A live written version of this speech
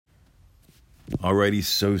Alrighty,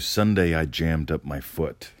 so Sunday I jammed up my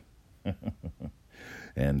foot,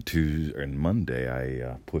 and Monday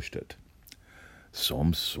I pushed it. So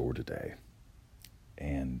I'm sore today.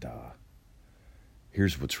 And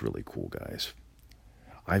here's what's really cool, guys.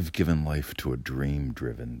 I've given life to a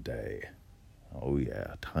dream-driven day. Oh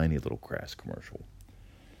yeah, tiny little crass commercial.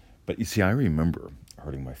 But you see, I remember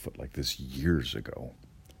hurting my foot like this years ago,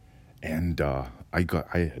 and I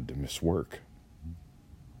had to miss work.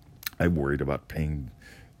 I worried about paying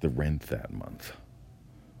the rent that month.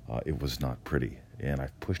 It was not pretty, and I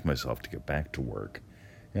pushed myself to get back to work,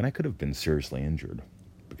 and I could have been seriously injured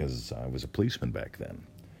because I was a policeman back then.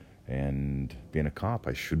 And being a cop,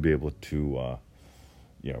 I should be able to,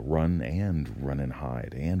 run and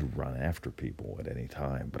hide and run after people at any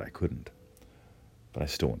time, but I couldn't. But I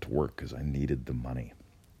still went to work because I needed the money.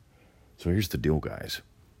 So here's the deal, guys.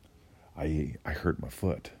 I hurt my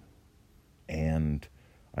foot, and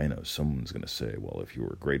I know someone's going to say, well, if you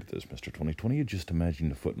were great at this, Mr. 2020, you just imagine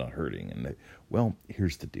the foot not hurting. And well,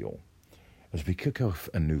 here's the deal. As we kick off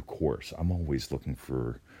a new course, I'm always looking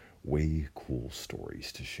for way cool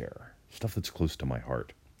stories to share, stuff that's close to my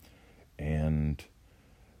heart. And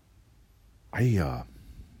I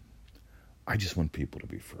just want people to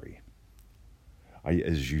be free.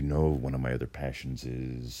 As you know, one of my other passions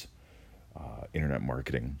is internet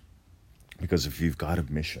marketing, because if you've got a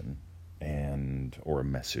mission, or a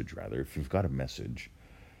message rather, if you've got a message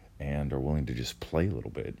and are willing to just play a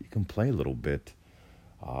little bit, you can play a little bit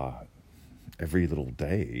every little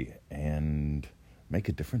day and make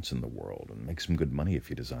a difference in the world and make some good money if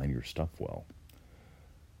you design your stuff well.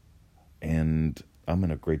 And I'm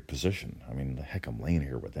in a great position. I mean, heck, I'm laying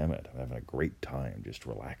here with Emmett. I'm having a great time, just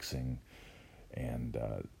relaxing. And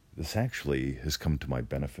this actually has come to my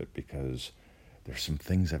benefit because there's some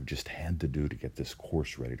things I've just had to do to get this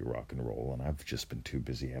course ready to rock and roll, and I've just been too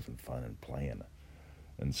busy having fun and playing.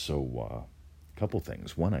 And so, a couple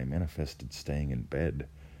things. One, I manifested staying in bed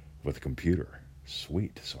with a computer.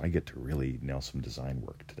 Sweet. So I get to really nail some design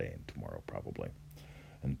work today and tomorrow probably.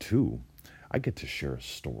 And two, I get to share a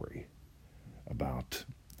story about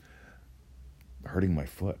hurting my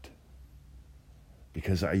foot.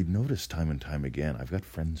 Because I notice time and time again, I've got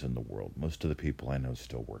friends in the world. Most of the people I know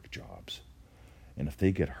still work jobs. And if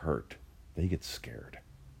they get hurt, they get scared.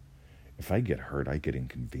 If I get hurt, I get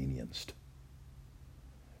inconvenienced.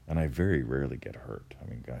 And I very rarely get hurt. I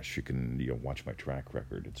mean, gosh, you can watch my track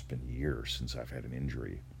record. It's been years since I've had an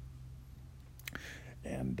injury.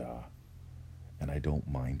 And I don't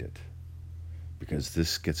mind it. Because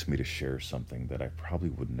this gets me to share something that I probably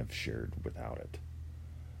wouldn't have shared without it.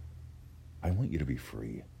 I want you to be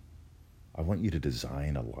free. I want you to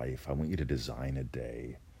design a life. I want you to design a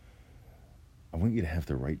day. I want you to have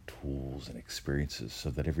the right tools and experiences so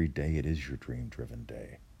that every day it is your dream-driven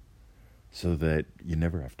day. So that you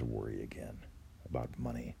never have to worry again about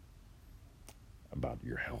money, about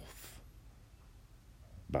your health,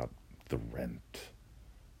 about the rent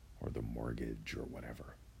or the mortgage or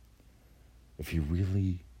whatever. If you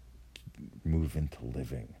really move into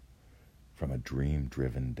living from a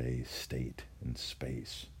dream-driven day state in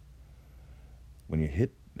space, when you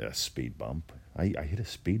hit a speed bump, I hit a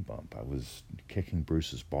speed bump. I was kicking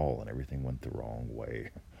Bruce's ball and everything went the wrong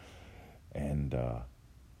way. And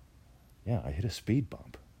I hit a speed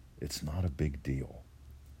bump. It's not a big deal.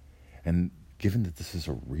 And given that this is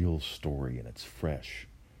a real story and it's fresh,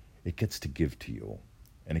 it gets to give to you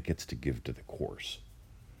and it gets to give to the course.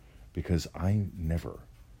 Because I never,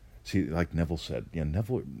 see, like Neville said,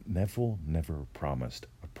 Neville never promised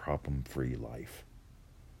a problem-free life.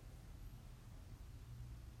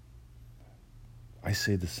 I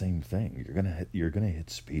say the same thing. You're gonna hit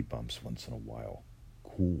speed bumps once in a while.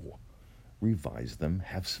 Cool. Revise them.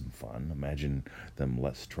 Have some fun. Imagine them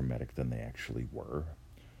less traumatic than they actually were.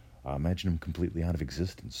 Imagine them completely out of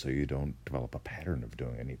existence so you don't develop a pattern of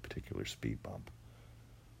doing any particular speed bump.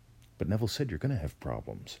 But Neville said you're gonna have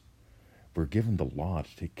problems. We're given the law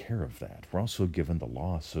to take care of that. We're also given the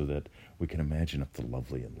law so that we can imagine up the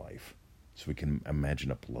lovely in life. So we can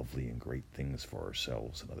imagine up lovely and great things for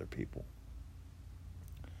ourselves and other people.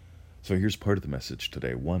 So here's part of the message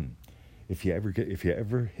today. One, if you ever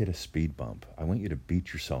hit a speed bump, I want you to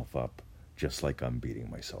beat yourself up just like I'm beating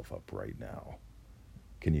myself up right now.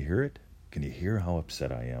 Can you hear it? Can you hear how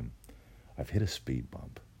upset I am? I've hit a speed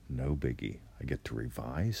bump. No biggie. I get to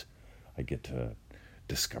revise. I get to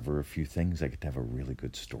discover a few things. I get to have a really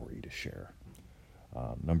good story to share.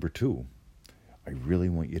 Number two, I really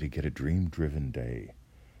want you to get a dream-driven day.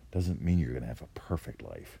 Doesn't mean you're going to have a perfect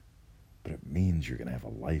life. But it means you're going to have a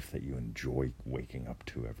life that you enjoy waking up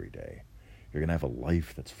to every day. You're going to have a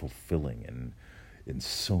life that's fulfilling in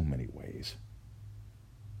so many ways.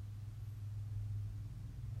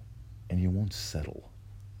 and you won't settle.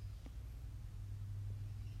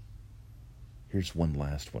 Here's one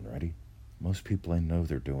last one, ready? Most people I know,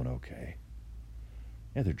 they're doing okay.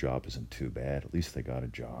 Yeah, their job isn't too bad. At least they got a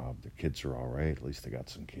job. Their kids are all right. At least they got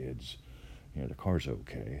some kids. You know, their car's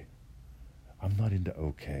okay. I'm not into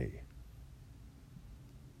okay.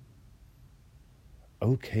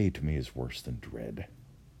 Okay to me is worse than dread.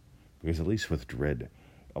 Because at least with dread,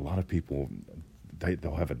 a lot of people,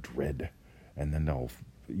 they'll have a dread and then they'll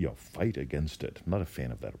fight against it. I'm not a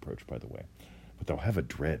fan of that approach, by the way. But they'll have a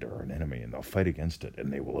dread or an enemy and they'll fight against it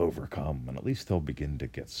and they will overcome, and at least they'll begin to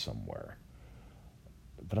get somewhere.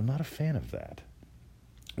 But I'm not a fan of that.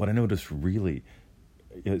 What I notice really,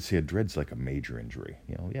 see, a dread's like a major injury.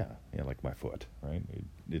 Like my foot, right?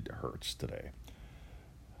 It hurts today.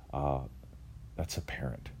 That's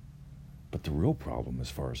apparent. But the real problem, as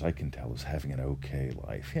far as I can tell, is having an okay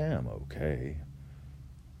life. Yeah, I'm okay.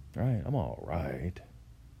 Right, I'm all right.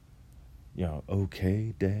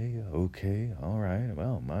 Okay day, okay, all right.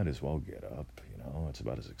 Well, might as well get up. It's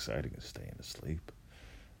about as exciting as staying asleep.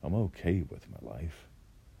 I'm okay with my life.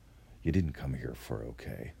 You didn't come here for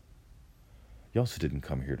okay. You also didn't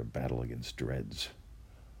come here to battle against dreads.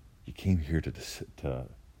 You came here to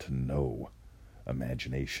know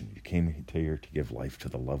imagination. You came here to give life to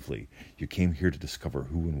the lovely. You came here to discover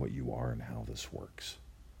who and what you are and how this works.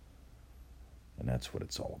 And that's what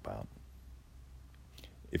it's all about.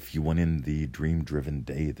 If you want in the Dream-Driven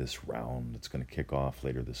Day this round, it's going to kick off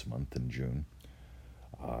later this month in June.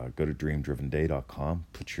 Go to dreamdrivenday.com,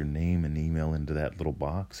 put your name and email into that little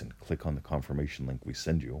box, and click on the confirmation link we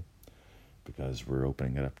send you, because we're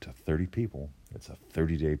opening it up to 30 people. It's a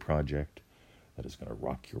 30-day project that is going to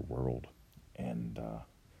rock your world. And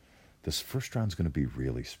this first round is going to be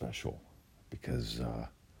really special because,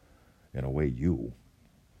 in a way, you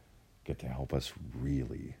get to help us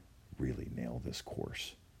really, really nail this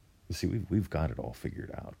course. You see, we've got it all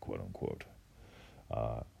figured out, quote unquote.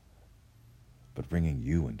 But bringing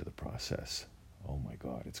you into the process, oh my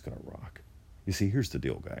God, it's going to rock. You see, here's the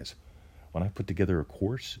deal, guys. When I put together a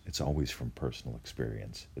course, it's always from personal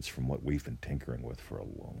experience. It's from what we've been tinkering with for a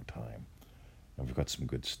long time. And we've got some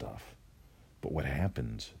good stuff. But what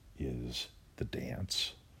happens is the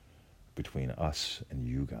dance between us and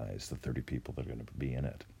you guys, the 30 people that are going to be in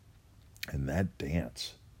it. And that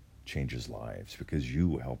dance changes lives because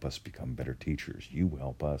you help us become better teachers. You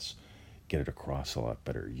help us get it across a lot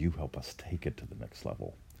better. You help us take it to the next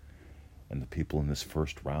level. And the people in this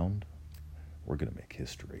first round, we're going to make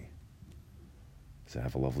history. So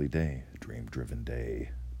have a lovely day.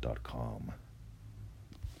 dreamdrivenday.com